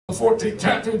14th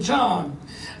chapter of John.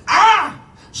 I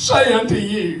say unto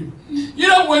you. You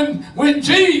know, when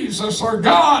Jesus or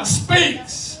God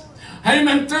speaks,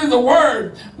 amen, through the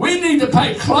word, we need to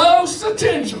pay close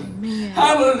attention.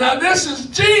 Hallelujah. Now this is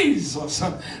Jesus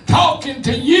talking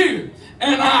to you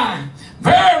and I.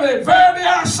 Verily, verily,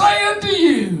 I say unto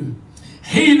you,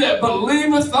 he that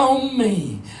believeth on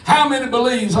me. How many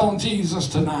believes on Jesus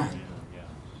tonight?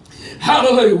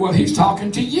 Hallelujah. Well, he's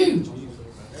talking to you.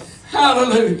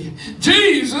 Hallelujah.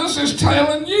 Jesus is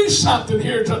telling you something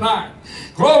here tonight.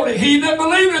 Glory. He that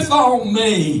believeth on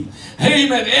me.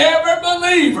 Amen. Every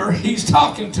believer he's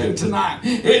talking to tonight.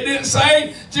 It didn't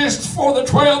say just for the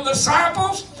 12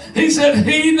 disciples. He said,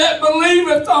 he that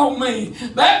believeth on me.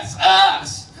 That's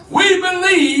us. We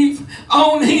believe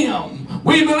on him.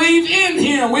 We believe in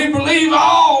him. We believe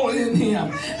all in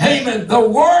him. Amen. The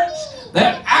works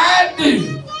that I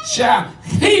do shall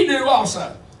he do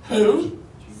also. Who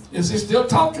is he still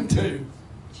talking to?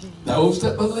 Those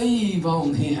that believe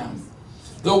on him.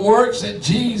 The works that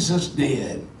Jesus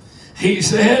did. He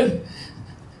said,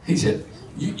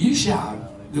 you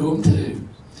shall do them too.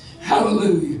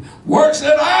 Hallelujah. Works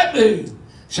that I do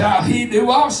shall he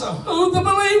do also. Who? The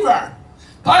believer.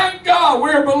 Thank God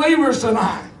we're believers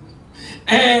tonight.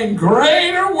 And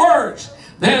greater works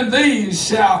than these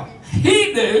shall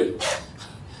he do.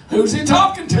 Who's he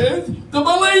talking to? The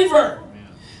believer.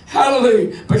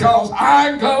 Hallelujah. Because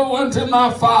I go unto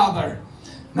my Father.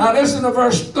 Now listen to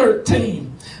verse 13.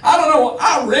 I don't know,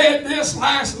 I read this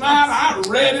last night, I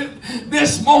read it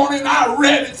this morning, I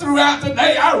read it throughout the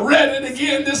day, I read it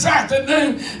again this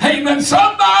afternoon. Amen.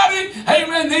 Somebody,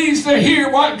 amen, needs to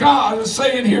hear what God is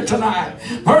saying here tonight.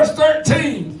 Verse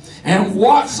 13, and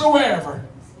whatsoever.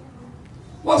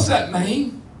 What's that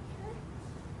mean?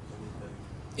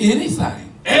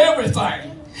 Anything,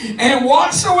 everything. And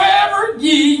whatsoever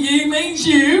ye means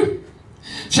you,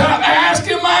 shall ask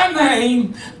in my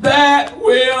name, that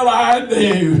will I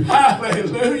do.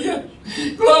 Hallelujah.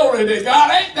 Glory to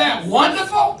God. Ain't that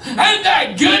wonderful? Ain't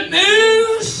that good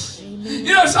news?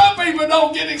 You know, some people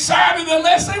don't get excited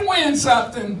unless they win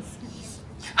something.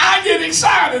 I get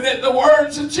excited at the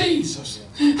words of Jesus.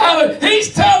 Hallelujah.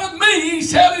 He's telling me,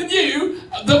 he's telling you,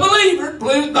 the believer,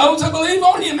 those that believe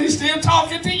on him, he's still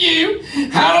talking to you.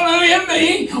 Hallelujah, and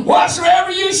me.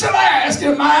 Whatsoever you shall ask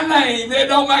in my name, it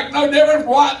don't make no difference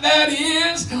what that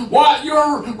is, what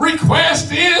your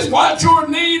request is, what your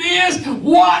need is,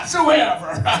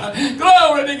 whatsoever.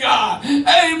 Glory to God.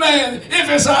 Amen. If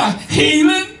it's a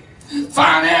healing,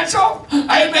 financial,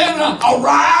 amen, a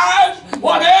ride,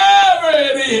 whatever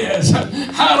it is.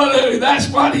 Hallelujah. That's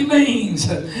what he means.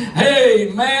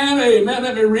 Amen. Amen.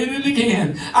 Let me read it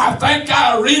again. I think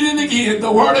I'll read it again,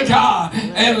 the word of God,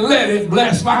 and let it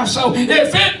bless my soul.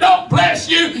 If it don't bless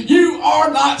you, you are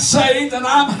not saved, and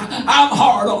I'm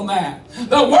hard on that.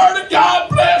 The word of God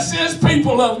blesses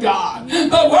people of God.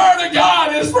 The word of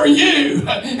God is for you,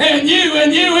 and you,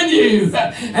 and you, and you.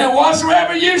 And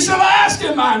whatsoever you shall ask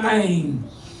in my name,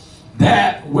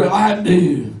 that will I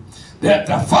do, that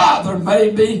the Father may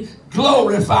be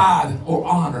glorified or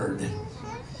honored.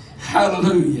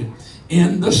 Hallelujah.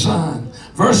 In the Son.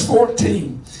 Verse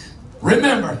 14.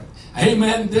 Remember,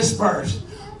 amen, this verse.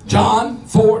 John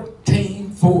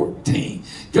 14:14.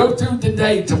 Go through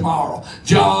today, tomorrow.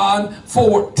 John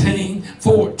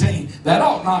 14:14. That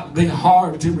ought not be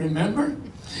hard to remember.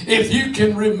 If you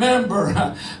can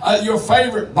remember your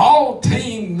favorite ball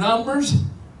team numbers.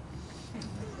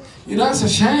 You know, it's a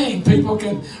shame people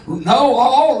can know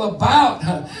all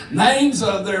about names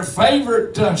of their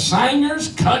favorite singers,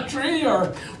 country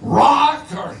or rock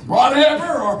or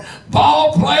whatever, or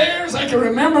ball players. They can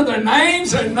remember their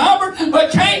names and numbers,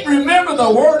 but can't remember the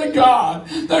Word of God.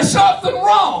 There's something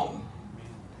wrong.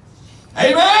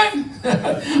 Amen?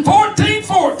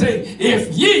 14:14.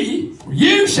 If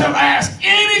you shall ask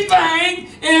anything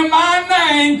in my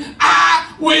name,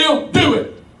 I will do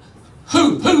it.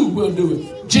 Who will do it?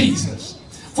 Jesus.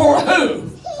 For who?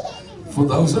 For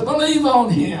those that believe on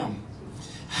him.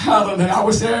 Hallelujah. I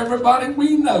wish everybody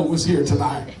we know was here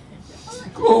tonight.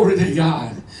 Glory to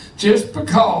God. Just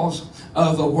because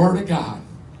of the Word of God.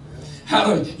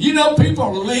 Hallelujah. You know,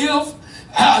 people live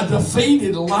a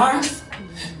defeated life.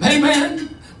 Amen.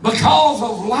 Because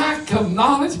of lack of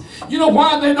knowledge. You know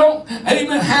why they don't,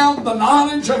 amen, have the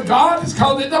knowledge of God? It's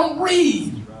because they don't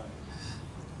read.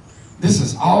 This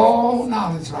is all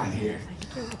knowledge right here.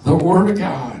 The Word of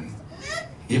God.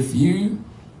 If you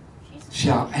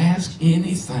shall ask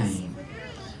anything,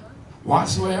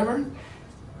 whatsoever,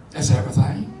 that's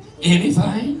everything.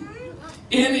 Anything.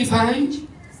 Anything.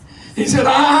 He said,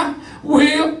 I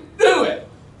will do it.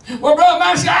 Well, Brother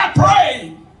Massey, I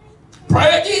prayed.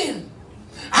 Pray again.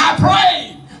 I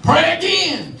prayed. Pray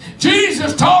again.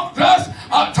 Jesus taught us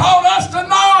to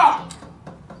knock.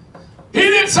 He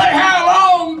didn't say how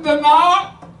long to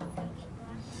knock.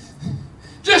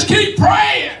 Just keep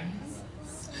praying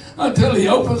until he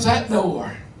opens that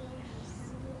door.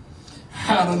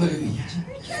 Hallelujah.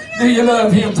 Do you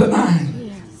love him tonight?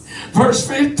 Verse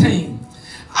 15.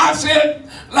 I said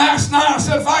last night, I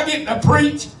said, if I get to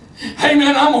preach,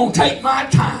 amen, I'm going to take my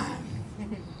time.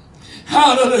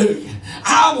 Hallelujah.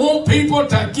 I want people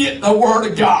to get the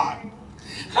Word of God.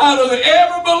 Hallelujah.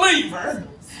 Every believer,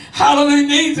 hallelujah,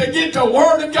 needs to get the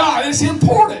Word of God. It's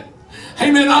important.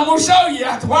 Amen. I'm going to show you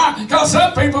why. Because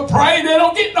some people pray, they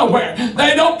don't get nowhere.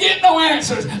 They don't get no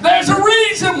answers. There's a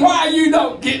reason why you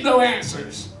don't get no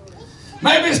answers.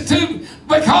 Maybe it's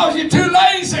because you're too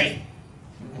lazy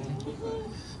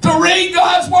to read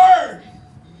God's Word.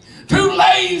 Too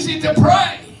lazy to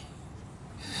pray.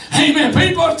 Amen.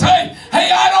 People say,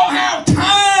 hey, I don't have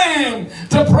time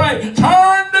to pray.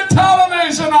 Turn the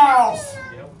television off.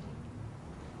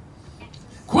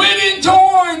 Quit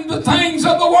enjoying the things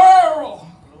of the world.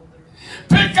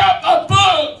 Pick up a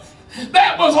book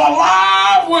that was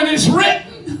alive when it's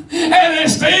written and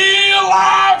it's still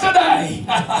alive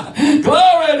today.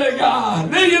 Glory to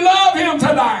God. Do you love him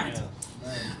tonight?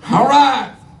 All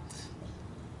right.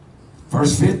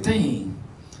 Verse 15.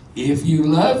 If you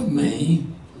love me,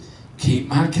 keep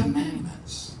my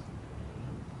commandments.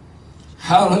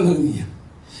 Hallelujah.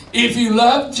 If you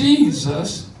love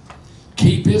Jesus,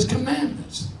 keep his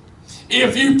commandments.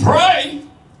 If you pray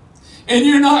and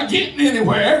you're not getting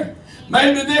anywhere,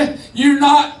 maybe you're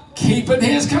not keeping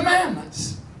his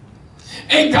commandments.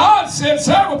 And God said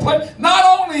several places,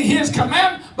 not only his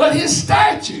commandments, but his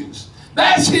statutes.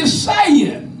 That's his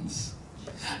sayings.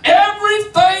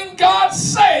 Everything God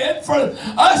said for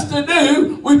us to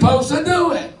do, we're supposed to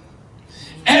do it.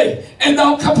 And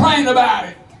don't complain about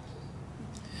it.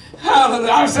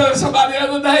 Hallelujah. I said to somebody the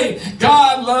other day,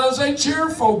 God loves a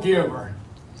cheerful giver.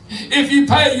 If you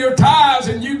pay your tithes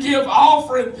and you give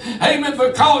offering, amen,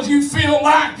 because you feel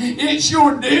like it's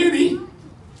your duty,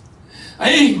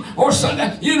 or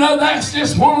something, you know, that's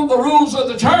just one of the rules of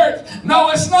the church. No,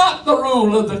 it's not the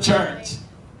rule of the church.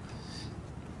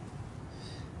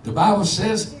 The Bible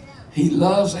says he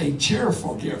loves a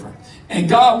cheerful giver. And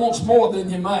God wants more than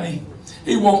your money.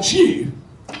 He wants you.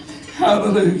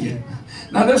 Hallelujah.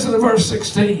 Now listen to verse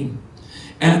 16.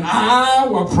 And I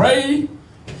will pray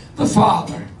the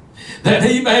Father that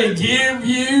he may give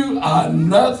you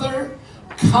another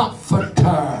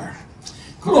comforter.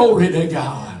 Glory to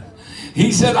God.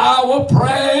 He said, I will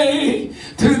pray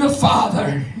to the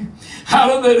Father,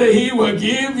 hallelujah, that he will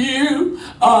give you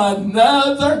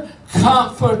another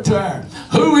comforter.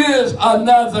 Who is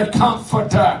another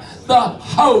comforter? The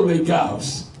Holy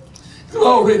Ghost.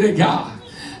 Glory to God.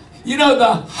 You know,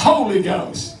 the Holy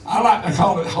Ghost. I like to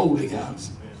call it Holy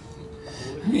Ghost.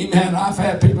 Amen. I've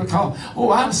had people call,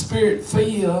 oh, I'm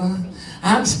spirit-filled.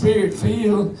 I'm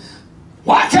spirit-filled.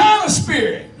 What kind of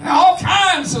spirit? All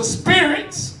kinds of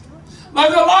spirits.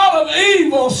 There's a lot of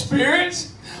evil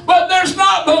spirits, but there's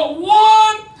not but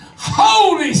one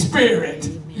Holy Spirit.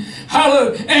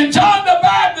 Hallelujah. And John the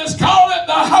Baptist called it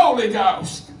the Holy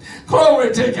Ghost.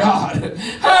 Glory to God.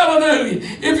 Hallelujah.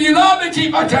 If you love me,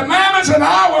 keep my commandments, and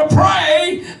I will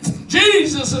pray.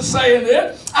 Jesus is saying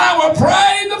this. I will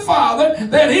pray the Father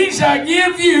that he shall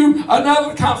give you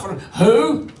another comforter.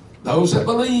 Who? Those that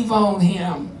believe on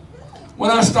him.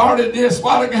 When I started this a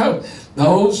while ago,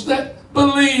 those that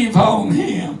believe on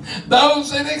him.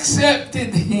 Those that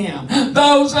accepted him.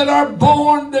 Those that are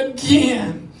born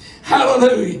again.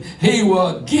 Hallelujah. He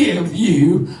will give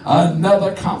you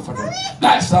another comforter.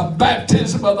 That's the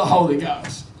baptism of the Holy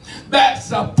Ghost. That's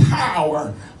the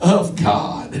power of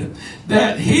God.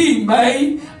 That he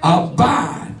may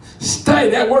abide.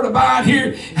 Stay. That word abide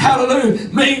here, hallelujah,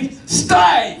 means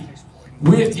stay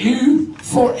with you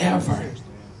forever.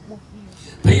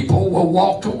 People will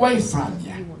walk away from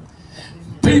you.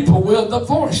 People will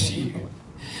divorce you.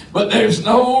 But there's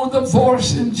no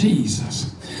divorce in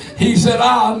Jesus. He said,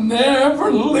 I'll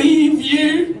never leave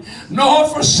you nor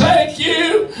forsake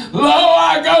you. Lo,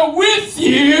 I go with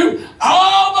you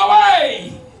all the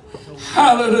way.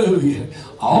 Hallelujah.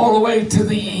 All the way to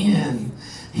the end.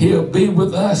 He'll be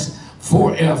with us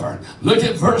forever. Look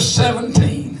at verse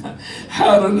 17.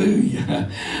 Hallelujah.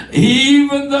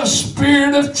 Even the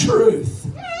Spirit of truth.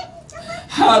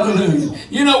 Hallelujah.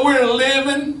 You know, we're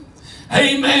living,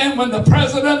 amen, when the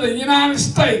President of the United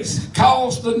States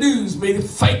calls the news media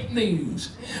fake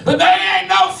news. But there ain't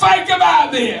no fake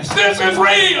about this. This is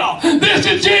real. This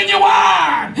is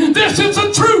genuine. This is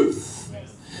the truth.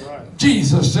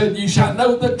 Jesus said, you shall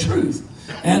know the truth,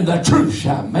 and the truth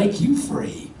shall make you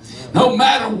free. No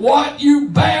matter what you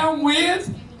bound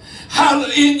with,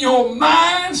 hallelujah, in your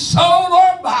mind, soul,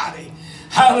 or body,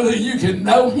 hallelujah, you can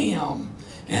know him,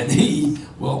 and he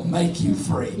will make you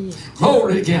free.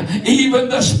 Glory to God. Even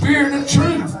the Spirit of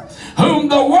truth, whom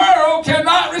the world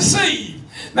cannot receive.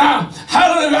 Now,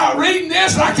 hallelujah, I'm reading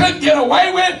this and I couldn't get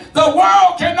away with it. The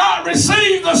world cannot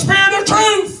receive the Spirit of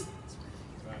truth.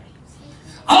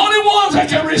 Only ones that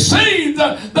can receive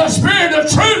the Spirit of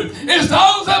truth is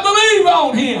those that believe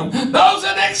on him, those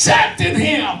that accepted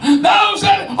him, those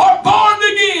that are born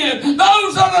again,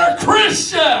 those that are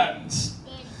Christians.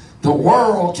 The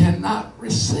world cannot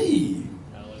receive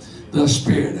the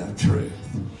Spirit of truth.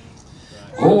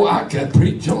 Oh, I could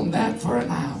preach on that for an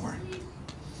hour.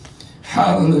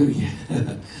 Hallelujah.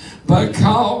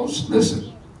 Because,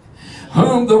 listen,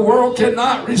 whom the world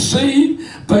cannot receive,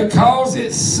 because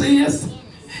it seeth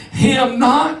him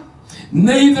not,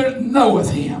 neither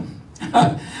knoweth him.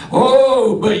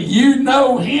 Oh, but you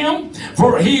know him,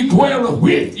 for he dwelleth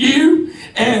with you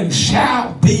and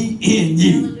shall be in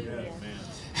you.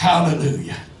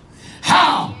 Hallelujah.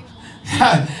 How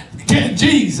can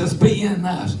Jesus be in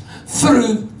us?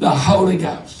 Through the Holy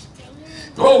Ghost.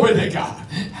 Glory to God.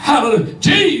 Hallelujah.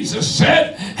 Jesus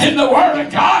said in the Word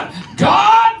of God,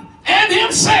 God and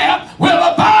himself will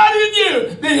abide in you.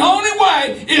 The only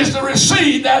way is to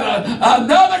receive that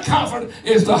another comfort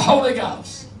is the Holy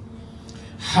Ghost.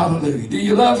 Hallelujah. Do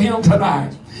you love him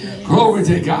tonight? Yes. Glory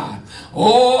to God.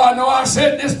 Oh, I know I've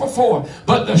said this before,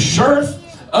 but the sheriff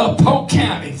of Polk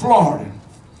County, Florida,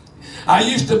 I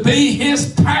used to be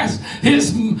his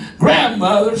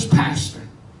grandmother's pastor.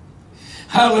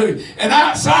 Hallelujah. And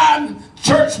outside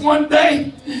church one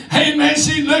day, amen,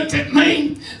 she looked at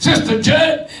me, Sister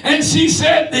Judd, and she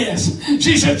said this.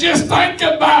 She said, just think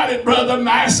about it, Brother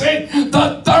Massey.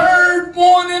 The third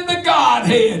one in the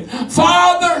Godhead,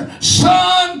 Father,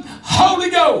 Son, Holy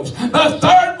Ghost. The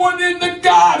third one in the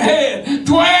Godhead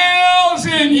dwells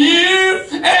in you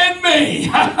and me.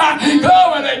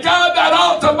 Glory to God. That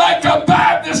ought to make a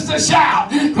Baptist to shout.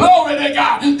 Glory to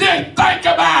God. Just think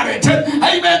about it.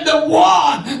 Amen. The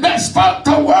one that spoke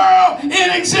the world in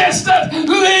existence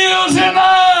lives in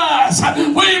us.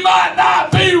 We might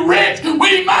not be rich.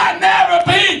 We might never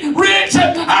be rich.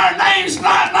 Our names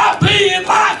might not be in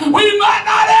life. We might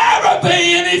not ever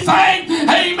be anything,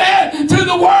 amen, to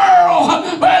the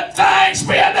world. But thanks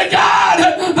be to God,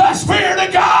 the Spirit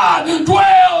of God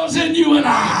dwells in you and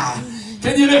I.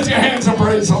 Can you lift your hands and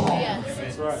praise the Lord?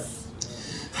 That's right.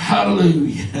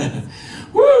 Hallelujah.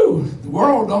 Woo! The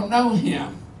world don't know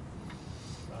him.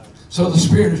 So the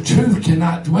Spirit of truth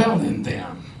cannot dwell in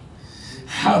them.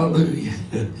 Hallelujah.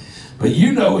 But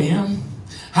you know him.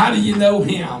 How do you know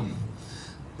him?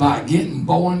 By getting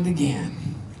born again.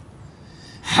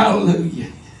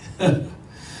 Hallelujah.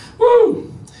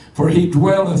 Woo! For he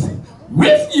dwelleth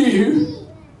with you.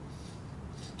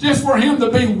 Just for him to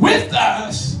be with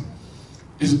us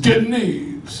is good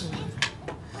news.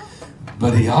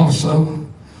 But he also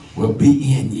will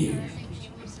be in you.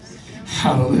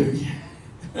 Hallelujah.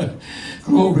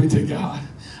 Glory to God.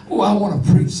 Oh, I want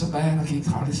to preach so bad I can't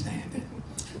hardly stand it.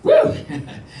 Woo!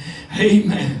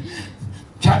 Amen.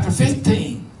 Chapter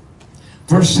 15,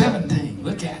 verse 17.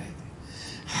 Look at it.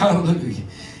 Hallelujah.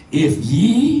 If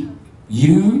ye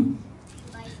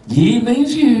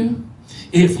means you,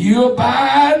 if you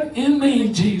abide in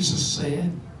me, Jesus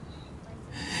said,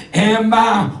 and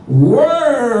my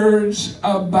words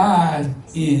abide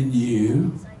in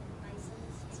you,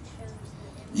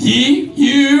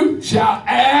 you shall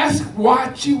ask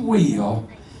what you will,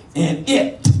 and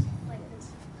it,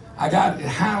 I got it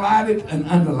highlighted and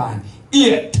underlined,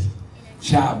 it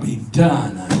shall be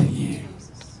done unto you.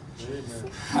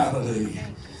 Hallelujah.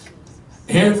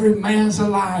 Every man's a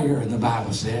liar, the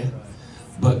Bible said,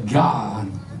 but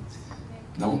God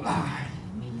don't lie.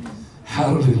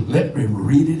 Hallelujah. Let me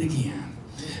read it again.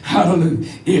 Hallelujah.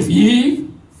 If ye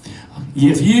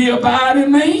abide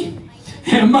in me,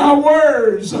 and my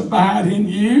words abide in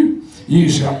you, you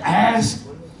shall ask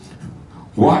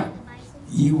what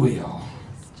ye will.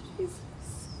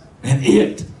 And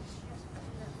it.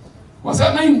 What's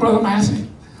that mean, Brother Massey?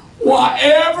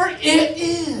 Whatever it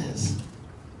is.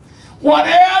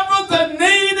 Whatever the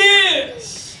need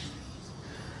is.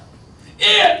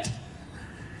 It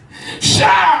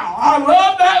shall. I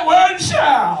love that word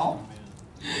shall.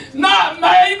 Not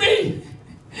maybe.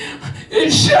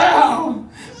 It shall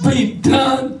be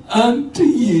done unto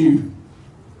you.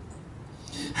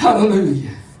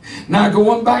 Hallelujah. Now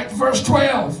going back to verse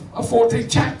 12 of 14th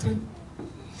chapter.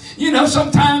 You know,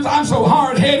 sometimes I'm so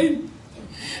hard-headed.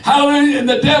 Hallelujah. And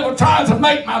the devil tries to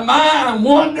make my mind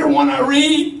wander when I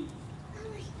read.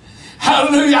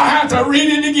 Hallelujah. I have to read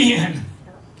it again.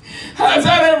 Has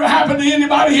that ever happened to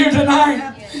anybody here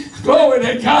tonight? Glory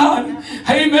to God.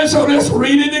 Amen. So let's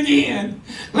read it again.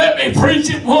 Let me preach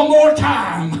it one more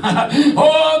time.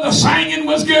 Oh, the singing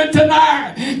was good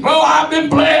tonight. Oh, I've been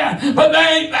blessed. But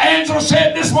the angel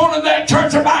said this morning that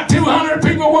church, about 200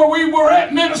 people where we were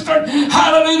at ministered.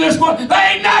 Hallelujah this morning. They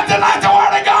ain't nothing like the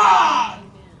Word of God.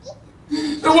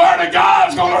 The Word of God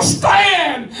is going to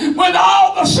stand when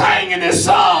all the singing is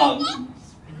sung.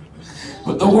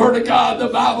 But the Word of God, the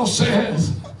Bible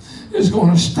says, is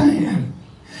going to stand.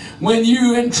 When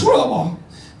you're in trouble,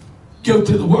 go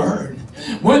to the Word.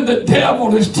 When the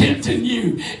devil is tempting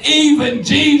you, even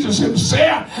Jesus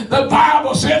himself, the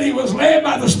Bible said he was led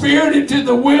by the Spirit into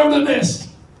the wilderness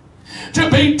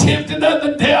to be tempted of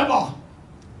the devil.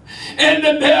 And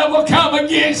the devil come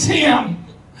against him.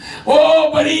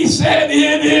 Oh, but he said,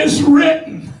 it is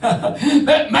written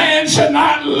that man should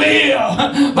not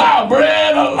live by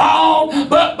bread alone,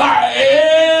 but by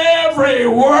every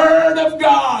word of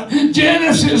God.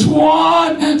 Genesis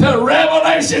 1 to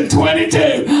Revelation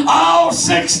 22. All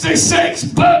 66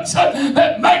 books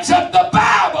that makes up the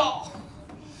Bible.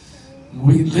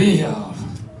 We live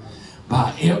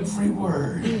by every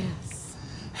word.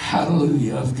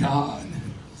 Hallelujah of God.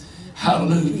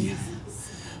 Hallelujah.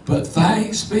 But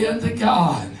thanks be unto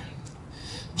God.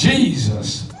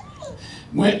 Jesus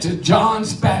went to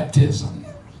John's baptism.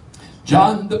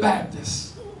 John the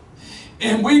Baptist.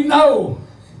 And we know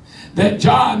that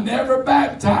John never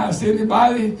baptized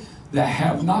anybody that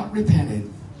have not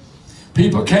repented.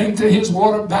 People came to his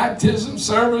water baptism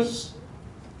service,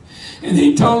 and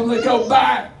he told them to go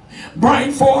back,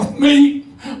 bring forth meat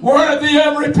worthy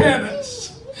of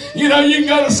repentance. You know, you can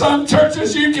go to some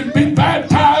churches, you can be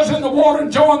baptized in the water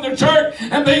and join the church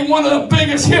and be one of the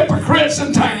biggest hypocrites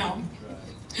in town.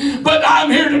 But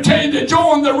I'm here to tell you to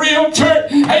join the real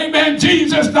church. Amen.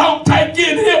 Jesus don't take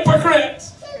in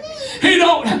hypocrites. He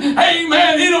don't,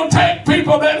 amen, he don't take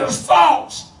people that is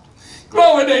false.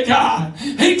 Glory to God.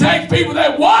 He takes people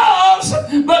that was,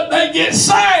 but they get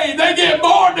saved. They get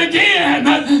born again.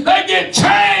 They get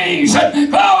changed. Glory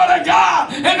to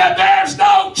God. And if there's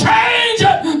no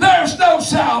change, there's no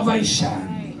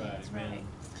salvation.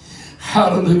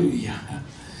 Hallelujah.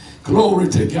 Glory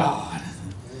to God.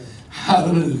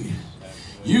 Hallelujah.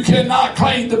 You cannot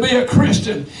claim to be a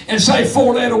Christian and say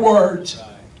 4-letter words.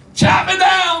 Chop me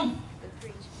down.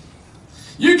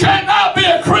 You cannot be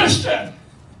a Christian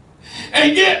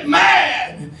and get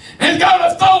mad and go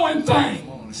to throwing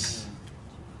things.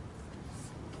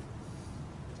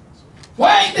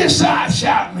 Why ain't this side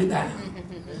shouting me down?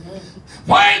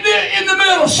 Why ain't this in the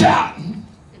middle shouting?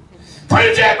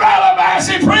 Preach it, Brother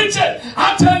Massey, preach it.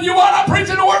 I'm telling you what, I'm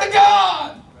preaching the Word of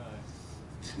God.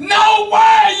 No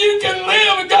way you can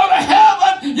live and go to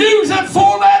heaven using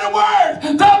 4-letter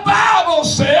words. The Bible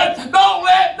said, don't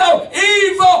let no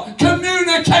evil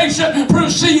communication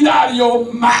proceed out of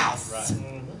your mouth.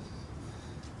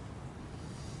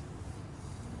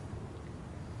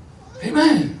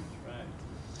 Amen.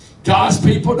 God's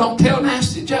people don't tell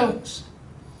nasty jokes.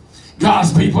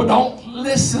 God's people don't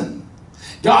listen.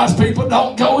 God's people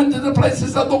don't go into the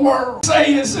places of the world.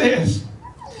 Say is this.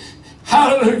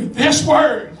 Hallelujah. This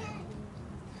word,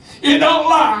 it don't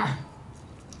lie.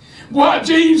 What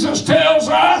Jesus tells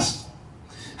us,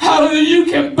 hallelujah, you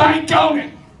can bank on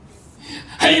it.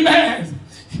 Amen.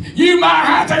 You might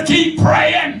have to keep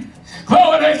praying.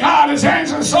 Glory to God, as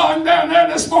Angela sung down there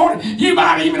this morning. You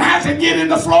might even have to get in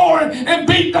the floor and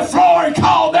beat the floor and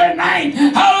call their name.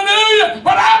 Hallelujah.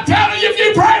 But I'm telling you, if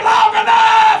you pray long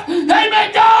enough,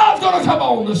 amen, God's going to come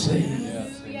on the scene.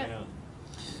 Yes,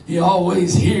 He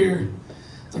always hears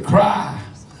the cry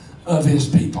of His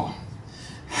people.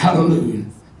 Hallelujah.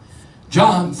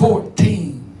 John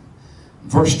 14,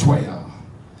 verse 12.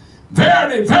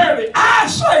 Verily, verily, I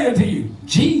say unto you,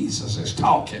 Jesus is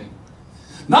talking.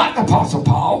 Not the Apostle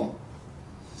Paul.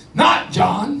 Not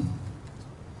John.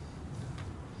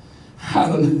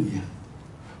 Hallelujah.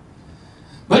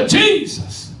 But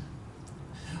Jesus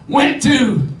went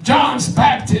to John's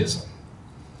baptism.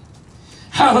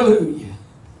 Hallelujah.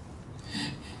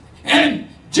 And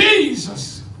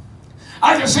Jesus,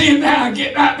 I can see him now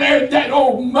getting out there in that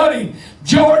old muddy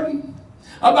Jordan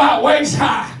about waist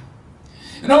high.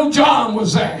 And old John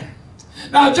was there.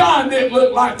 Now John didn't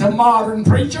look like the modern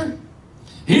preacher.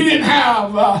 He didn't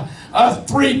have a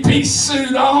 3-piece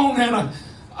suit on and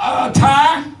a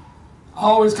tie. I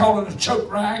always call it a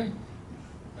choke rag.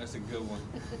 That's a good one.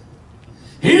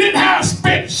 He didn't have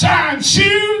spit shine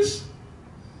shoes.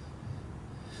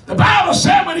 The Bible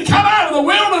said when he come out of the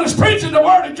wilderness preaching the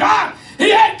Word of God,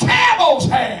 he had camel's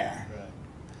hair.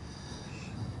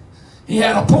 He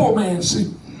had a poor man's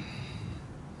suit.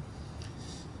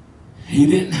 He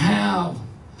didn't have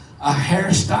a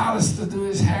hairstylist to do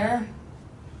his hair.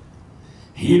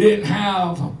 He didn't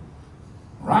have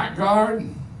Right Guard,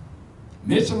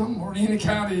 Michelin, or any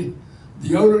kind of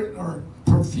deodorant or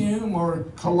perfume or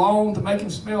cologne to make him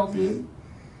smell good.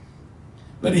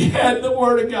 But he had the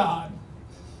Word of God.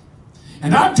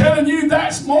 And I'm telling you,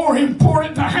 that's more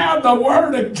important to have the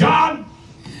Word of God,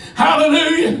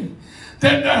 hallelujah,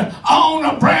 than to own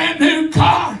a brand new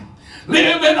car,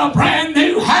 live in a brand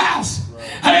new house.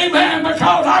 Amen.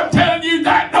 Because I'm telling you,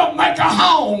 that don't make a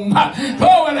home.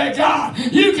 Glory to God.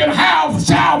 You can have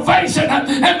salvation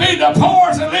and be the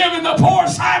poorest and live in the poor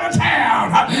side of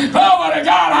town. Glory to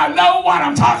God. I know what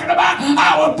I'm talking about.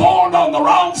 I was born on the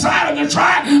wrong side of the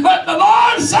track, but the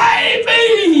Lord saved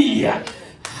me.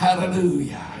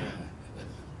 Hallelujah.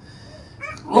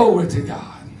 Glory to God.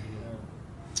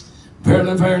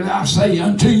 Verily, verily, I say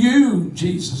unto you,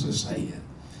 Jesus is saying,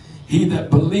 he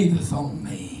that believeth on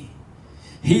me,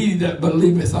 he that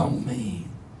believeth on me,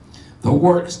 the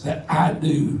works that I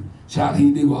do shall he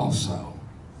do also.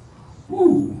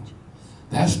 Ooh,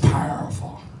 that's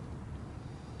powerful.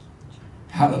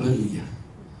 Hallelujah.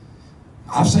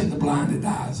 I've seen the blinded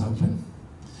eyes open.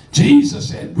 Jesus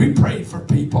said, we prayed for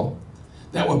people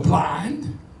that were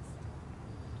blind.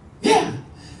 Yeah,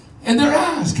 and their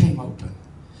eyes came open.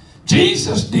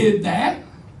 Jesus did that.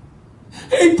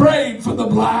 He prayed for the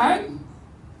blind.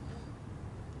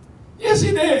 Yes,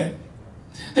 he did.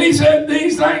 He said,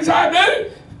 these things I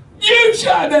do, you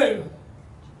shall do.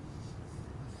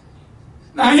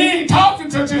 Now, he ain't talking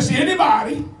to just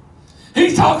anybody.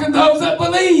 He's talking to those that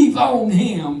believe on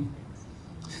him.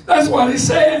 That's what he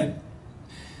said.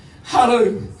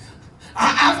 Hallelujah.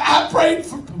 I prayed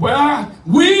for,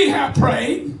 we have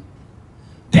prayed,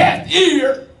 deaf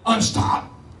ear unstopped.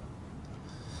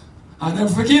 I'll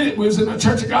never forget it. We was in the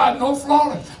Church of God in North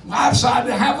Florida. I decided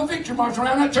to have a victory march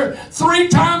around that church. 3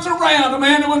 times around, a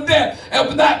man that was deaf up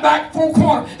in that back 4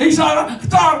 corner. He thought,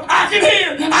 I can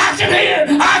hear, I can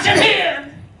hear, I can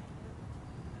hear.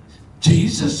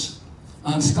 Jesus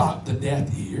unstopped the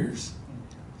deaf ears.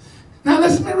 Now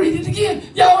let me read it again.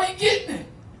 Y'all ain't getting it.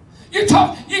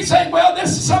 You say, well,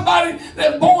 this is somebody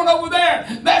that's born over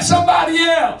there. That's somebody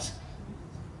else.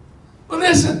 But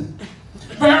listen.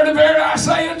 Verily, verily, I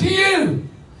say unto you.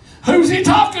 Who's he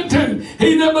talking to?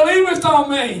 He that believeth on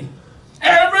me.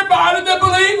 Everybody that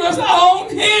believeth on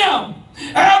him.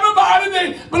 Everybody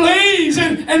that believes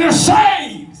and are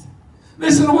saved.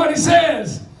 Listen to what he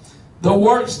says. The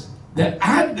works that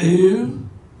I do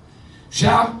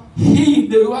shall he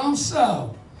do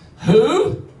also.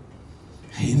 Who?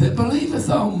 He that believeth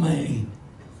on me.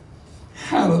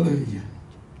 Hallelujah.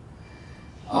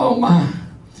 Oh my.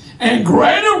 And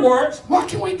greater works, what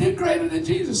can we do greater than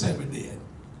Jesus ever did?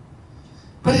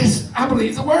 But I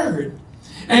believe the word.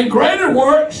 And greater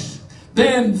works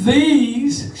than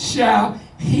these shall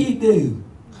he do.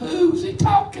 Who's he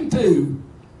talking to?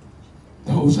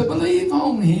 Those that believe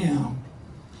on him.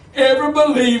 Every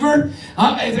believer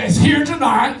that's here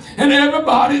tonight, and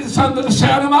everybody that's under the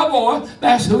sound of my voice,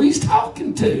 that's who he's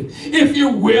talking to. If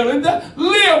you're willing to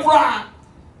live right.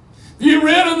 You're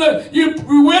willing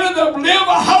to live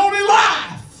a holy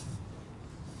life.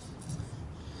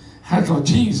 I thought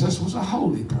Jesus was a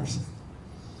holy person.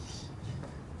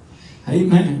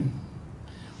 Amen.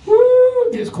 Woo,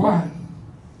 it gets quiet.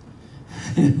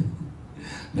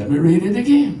 Let me read it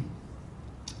again.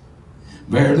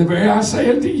 Verily, verily, I say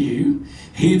unto you,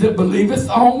 he that believeth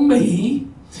on me,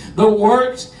 the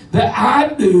works that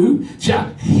I do,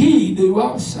 shall he do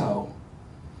also.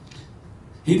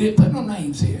 He didn't put no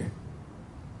names here.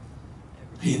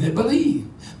 He that believed.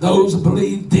 Those that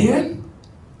believed then,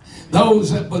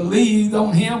 those that believed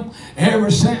on him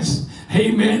ever since,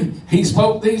 amen, he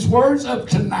spoke these words up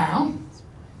to now.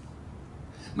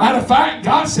 Matter of fact,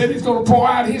 God said he's going to pour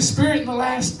out his spirit in the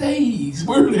last days.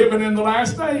 We're living in the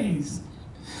last days.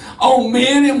 On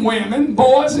men and women,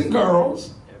 boys and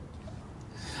girls.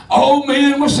 Old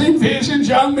men will see visions,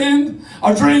 young men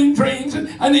will dream dreams, and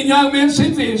then young men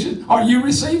see visions. Are you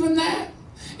receiving that?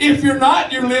 If you're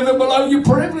not, you're living below your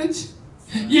privilege.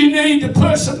 You need to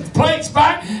put some plates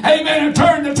back, amen, and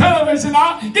turn the television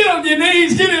off. Get on your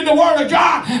knees, get in the Word of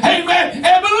God, amen,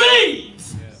 and believe.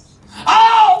 Yes.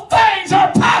 All things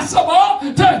are possible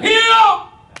to him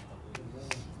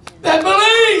that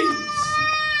believes.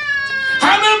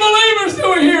 How many believers do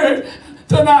we hear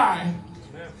tonight?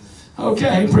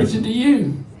 Okay, preaching to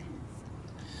you.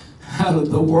 Out of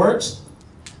the works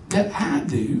that I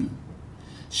do,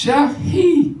 shall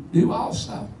he do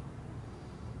also.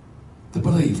 The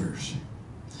believers.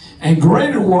 And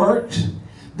greater works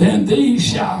then these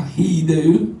shall he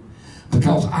do,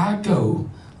 because I go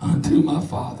unto my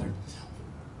Father.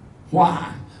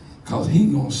 Why? Because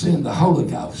he's going to send the Holy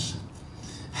Ghost.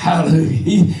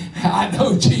 Hallelujah. I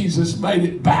know Jesus made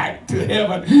it back to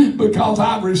heaven because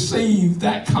I received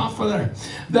that comforter,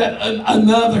 that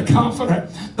another comforter,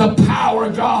 the power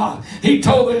of God. He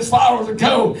told his followers to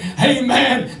go,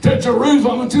 amen, to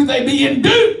Jerusalem until they be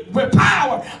endued with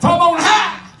power from on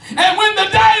high. And when the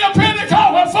day of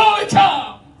Pentecost was fully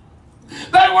come,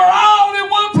 they were all in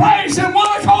one place in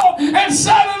one accord, and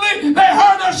suddenly they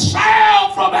heard a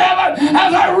sound from heaven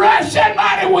as a rushing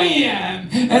mighty wind,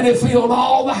 and it filled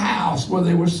all the house where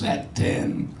they were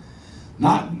sitting,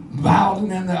 not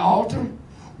bowing in the altar,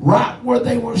 right where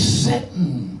they were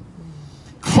sitting,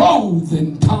 clothed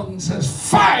in tongues as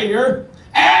fire,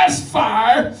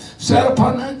 set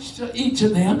upon each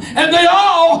of them, and they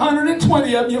all,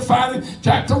 120 of them, you find in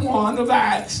chapter 1 of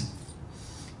Acts,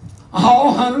 all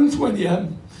 120 of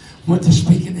them went to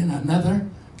speaking in another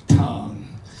tongue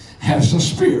as the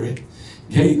Spirit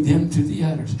gave them to the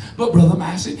others. But Brother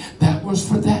Massey, that was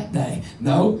for that day.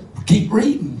 No, keep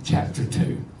reading chapter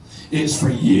 2. It's for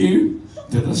you,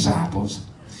 the disciples.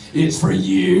 It's for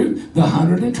you, the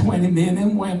 120 men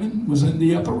and women was in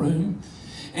the upper room.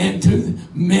 And to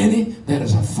many that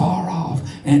is afar off,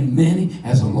 and many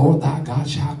as the Lord thy God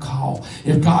shall call.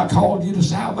 If God called you to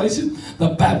salvation,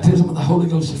 the baptism of the Holy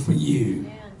Ghost is for you.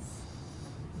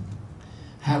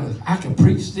 Hallelujah. I can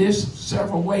preach this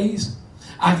several ways.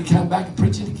 I can come back and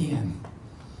preach it again.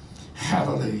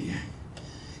 Hallelujah.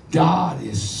 God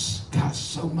has got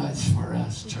so much for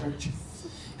us, church.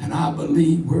 And I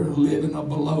believe we're living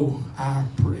below our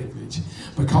privilege,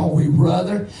 because we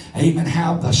rather, amen,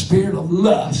 have the spirit of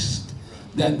lust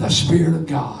than the Spirit of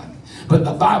God. But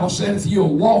the Bible said if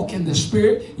you'll walk in the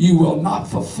Spirit, you will not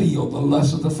fulfill the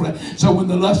lust of the flesh. So when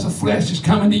the lust of flesh is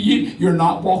coming to you, you're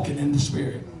not walking in the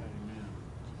Spirit.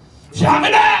 Shout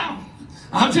me down.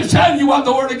 I'm just telling you what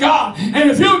the Word of God. And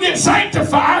if you'll get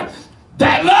sanctified,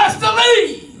 that lust will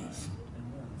leave.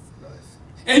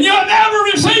 And you'll never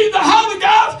receive the Holy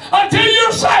Ghost until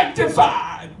you're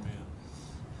sanctified.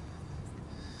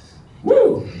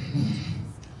 Woo.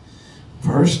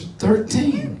 Verse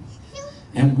 13.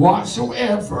 And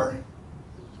whatsoever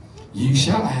you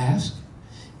shall ask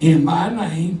in my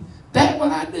name, that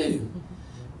will I do.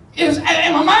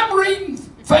 Am I reading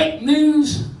fake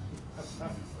news?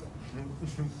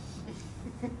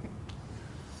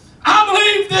 I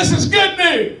believe this is good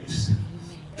news.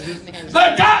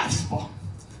 The gospel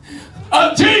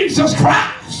of Jesus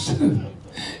Christ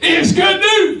is good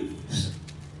news.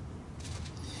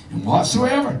 And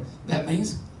whatsoever, that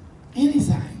means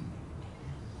anything.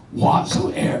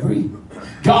 Whatsoever,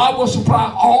 God will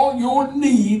supply all your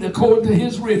need according to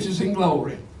his riches and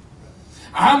glory.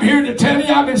 I'm here to tell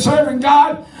you, I've been serving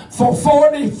God for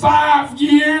 45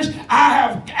 years. I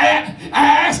have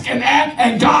asked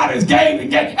and God has gave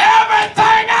everything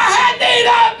I had need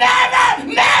of.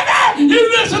 Never, you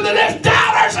listen to this,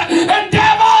 doubters and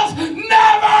devils,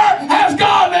 never has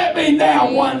God let me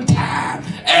down one time.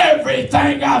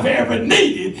 Everything I've ever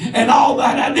needed and all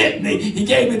that I didn't need, he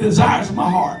gave me the desires of my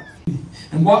heart.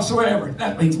 And whatsoever,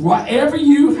 that means whatever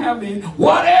you have in,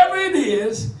 whatever it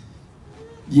is,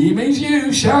 ye means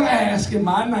you shall ask in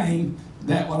my name,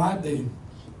 that will I do.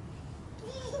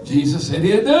 Jesus said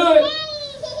he'll do it.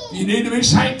 You need to be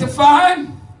sanctified.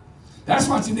 That's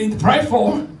what you need to pray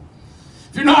for.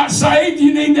 If you're not saved,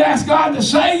 you need to ask God to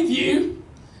save you,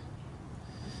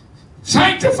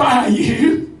 sanctify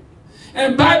you,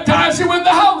 and baptize you with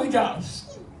the Holy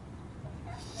Ghost.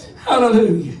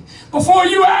 Hallelujah. Before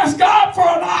you ask God for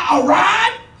a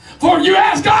ride, before you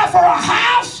ask God for a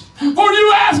house, before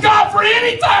you ask God for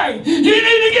anything, you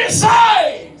need to get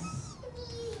saved.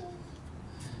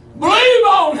 Believe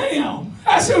on him.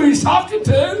 That's who he's talking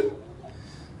to.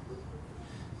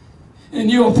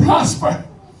 And you'll prosper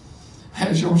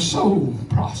as your soul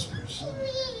prospers.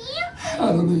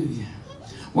 Hallelujah.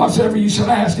 Whatsoever you shall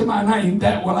ask in my name,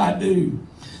 that will I do,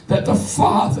 that the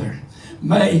Father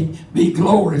may be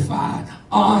glorified,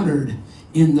 honored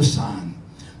in the Son.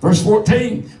 Verse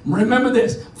 14, remember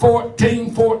this,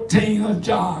 14 of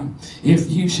John. If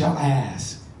you shall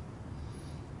ask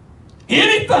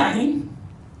anything,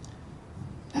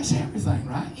 that's everything,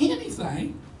 right?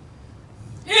 Anything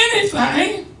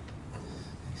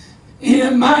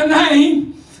in my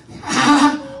name,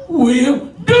 I will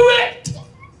do it.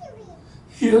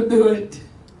 He'll do it.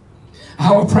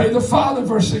 I will pray the Father,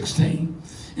 verse 16,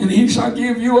 and he shall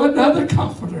give you another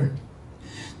comforter,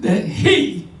 that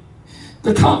he,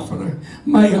 the comforter,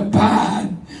 may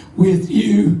abide with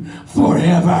you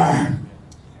forever.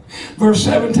 Verse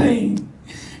 17,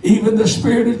 even the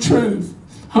Spirit of truth,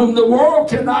 whom the world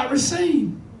cannot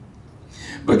receive,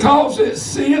 because it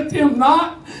seeth him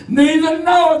not, neither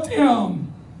knoweth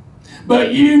him.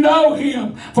 But you know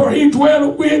him, for he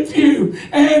dwelleth with you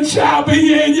and shall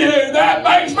be in you. That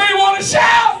makes me want to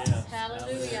shout.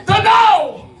 Hallelujah. To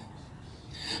know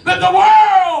that the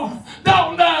world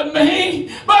don't love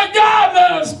me, but God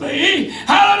loves me.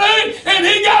 Hallelujah. And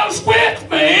he goes with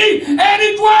me, and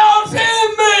he dwells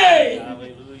in me.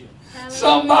 Hallelujah.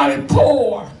 Somebody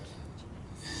pour.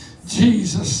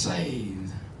 Jesus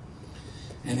saved,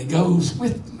 and he goes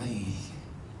with me.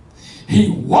 He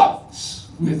walks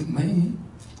with me.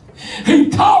 He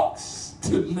talks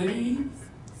to me.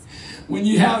 When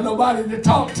you have nobody to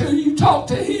talk to, you talk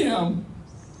to him.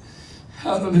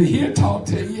 Hallelujah. He'll talk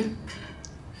to you.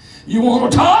 You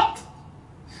want to talk?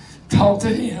 Talk to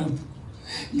him.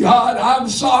 God, I'm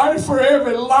sorry for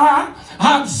every lie.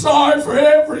 I'm sorry for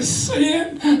every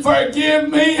sin. Forgive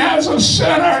me as a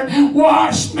sinner.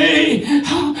 Wash me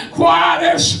white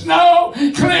as snow.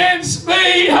 Cleanse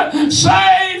me.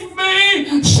 Save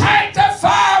me.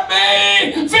 Sanctify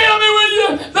me. Fill me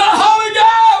with the Holy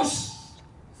Ghost.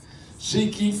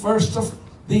 Seek ye first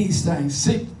these things.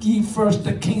 Seek ye first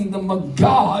the kingdom of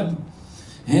God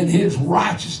and his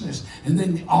righteousness, and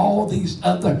then all these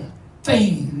other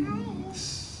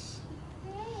things.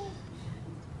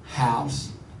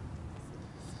 House,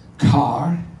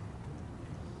 car,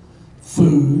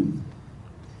 food,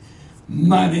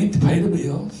 money to pay the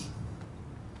bills,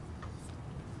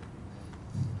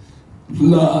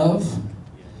 love,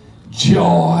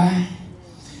 joy,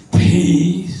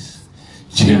 peace,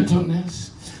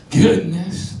 gentleness,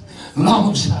 goodness,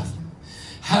 long-suffering.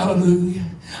 Hallelujah.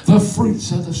 The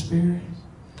fruits of the Spirit.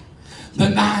 The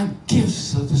 9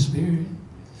 gifts of the Spirit.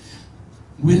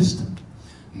 Wisdom,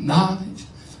 knowledge,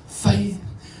 faith,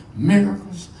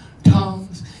 miracles,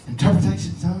 tongues,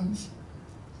 interpretation of tongues,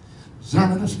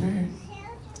 discernment of spirit,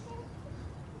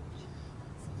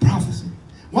 prophecy.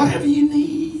 Whatever you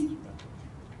need.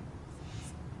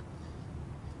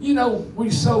 You know,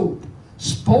 we're so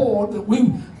spoiled that we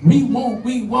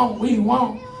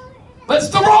want. But it's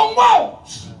the wrong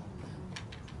wants.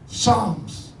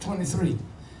 Psalms 23.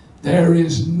 There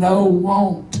is no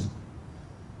want.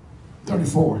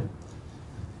 34.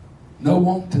 No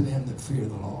want to them that fear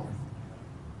the Lord.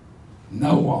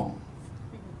 No want.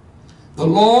 The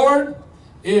Lord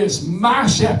is my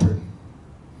shepherd.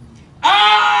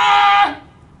 I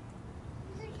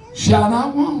shall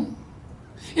not want.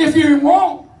 If you're in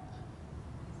want,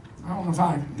 I don't know if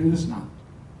I can do this or not.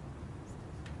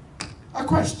 A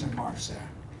question mark there.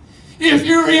 If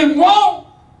you're in want,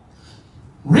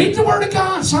 read the Word of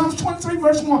God, Psalms 23,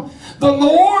 verse 1. The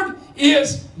Lord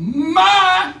is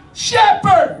my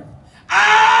shepherd.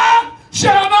 I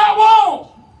shall not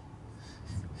want.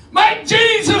 Make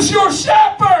Jesus your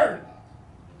shepherd.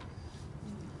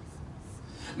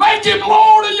 Make him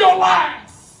Lord of your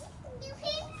life.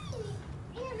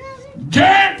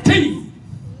 Guaranteed.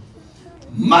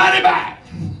 Money back.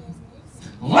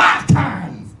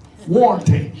 Lifetime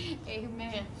warranty.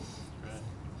 Amen.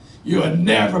 You'll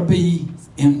never be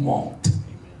in want.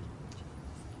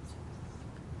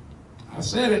 I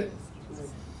said it.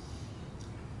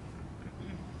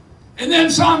 And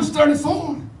then Psalms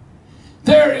 34.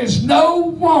 There is no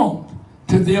want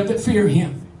to them that fear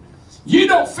him. You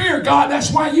don't fear God.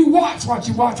 That's why you watch what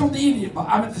you watch on the idiot.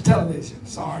 I meant the television.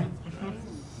 Sorry.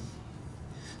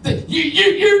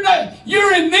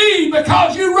 You're in need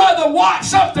because you'd rather watch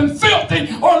something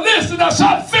filthy or listen to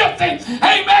something filthy.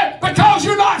 Amen. Because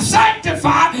you're not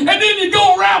sanctified. And then you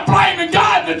go around blaming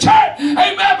God in the church.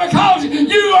 Amen. Because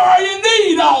you are in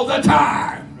need all the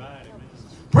time.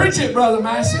 Preach it, Brother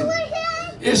Massey.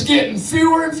 It's getting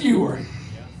fewer and fewer.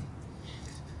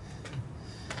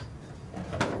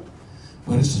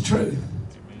 But it's the truth.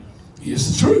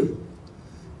 It's the truth.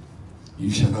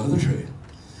 You shall know the truth.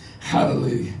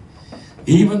 Hallelujah.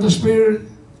 Even the Spirit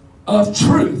of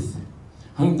truth,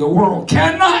 whom the world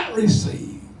cannot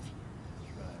receive.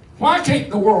 Why can't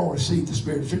the world receive the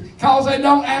Spirit of truth? Because they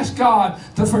don't ask God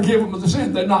to forgive them of the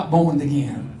sin. They're not born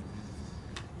again.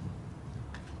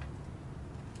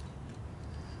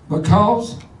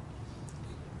 Because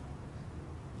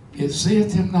it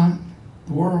seeth him not,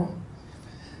 the world,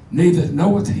 neither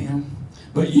knoweth him,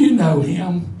 but you know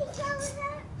him,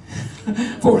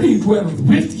 for he dwelleth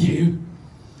with you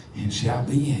and shall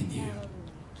be in you.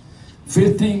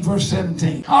 15 verse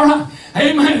 17. All right.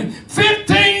 Amen.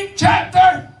 15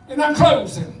 chapter, and I'm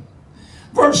closing.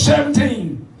 Verse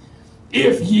 17.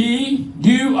 If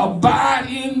you abide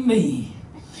in me,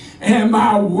 and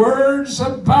my words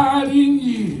abide in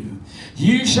you,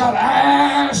 you shall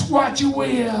ask what you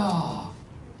will.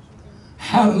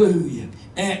 Hallelujah.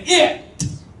 And it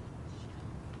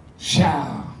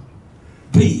shall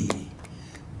be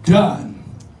done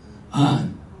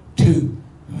unto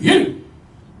you.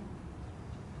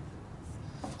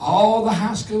 All the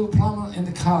high school diploma and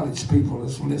the college people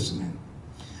that's listening,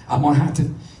 I'm going to have to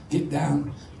get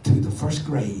down to the first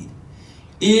grade.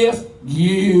 If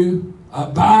you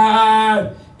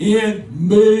abide in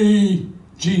me,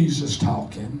 Jesus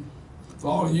talking, for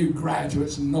all you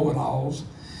graduates and know-it-alls,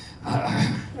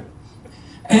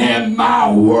 and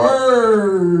my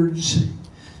words,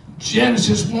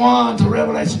 Genesis 1 to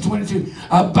Revelation 22,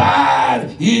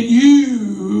 abide in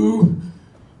you,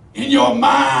 in your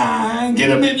mind, get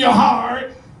them in your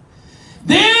heart,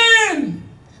 then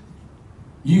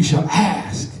you shall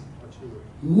ask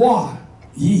what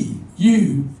you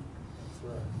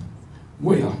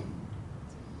will.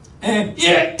 And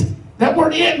it, that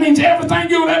word it means everything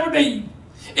you'll ever need.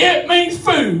 It means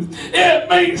food. It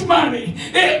means money.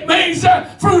 It means the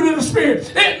fruit of the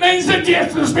Spirit. It means the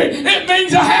gift of the Spirit. It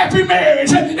means a happy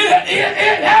marriage. Everything is in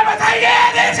it.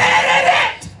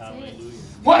 Hallelujah.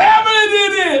 Whatever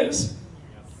it is.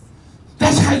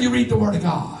 That's how you read the Word of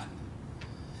God.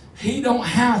 He don't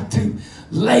have to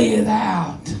lay it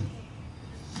out.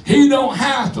 He don't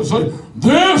have to say,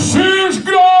 this is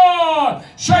God.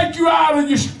 Shake you out of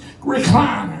your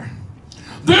recliner.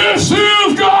 This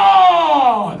is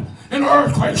God. An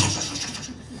earthquake.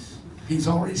 He's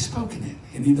already spoken it,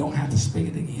 and he don't have to speak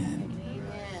it again.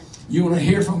 Amen. You want to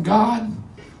hear from God?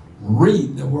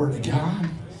 Read the Word of God.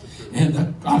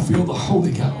 And I feel the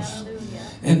Holy Ghost.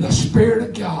 And the Spirit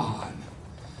of God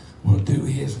will do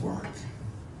his work.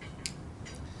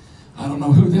 I don't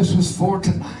know who this was for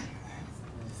tonight.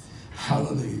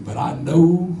 Hallelujah. But I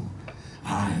know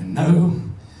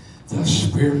the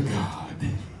Spirit of God.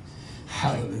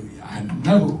 Hallelujah. I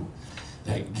know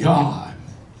that God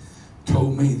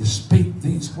told me to speak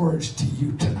these words to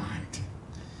you tonight.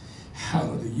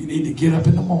 Hallelujah. You need to get up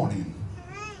in the morning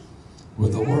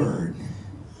with the Word.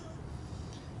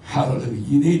 Hallelujah.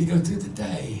 You need to go through the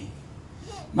day.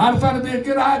 Might have thought it'd be a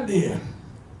good idea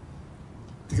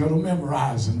to go to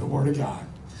memorizing the Word of God.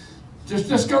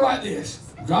 Just go like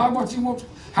this. God, what you want?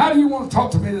 How do you want to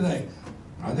talk to me today?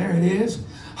 Oh, there it is.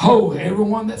 Ho,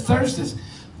 everyone that thirsteth,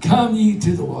 come ye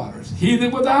to the waters. He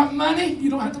that without money, you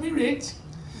don't have to be rich.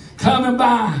 Come and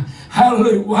buy,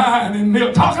 hallelujah, wine and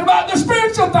milk. Talking about the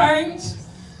spiritual things.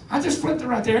 I just flipped it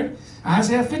right there.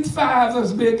 Isaiah 55, this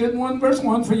will be a good one, verse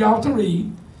 1 for y'all to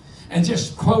read. And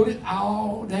just quote it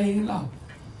all day long.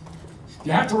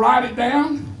 You have to write it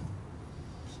down.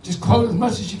 Just quote as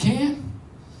much as you can.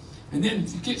 And then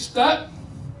if you get stuck,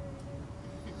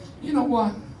 you know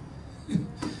what?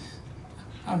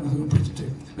 I don't know who I'm preaching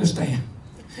to. Let's stand.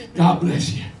 God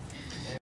bless you.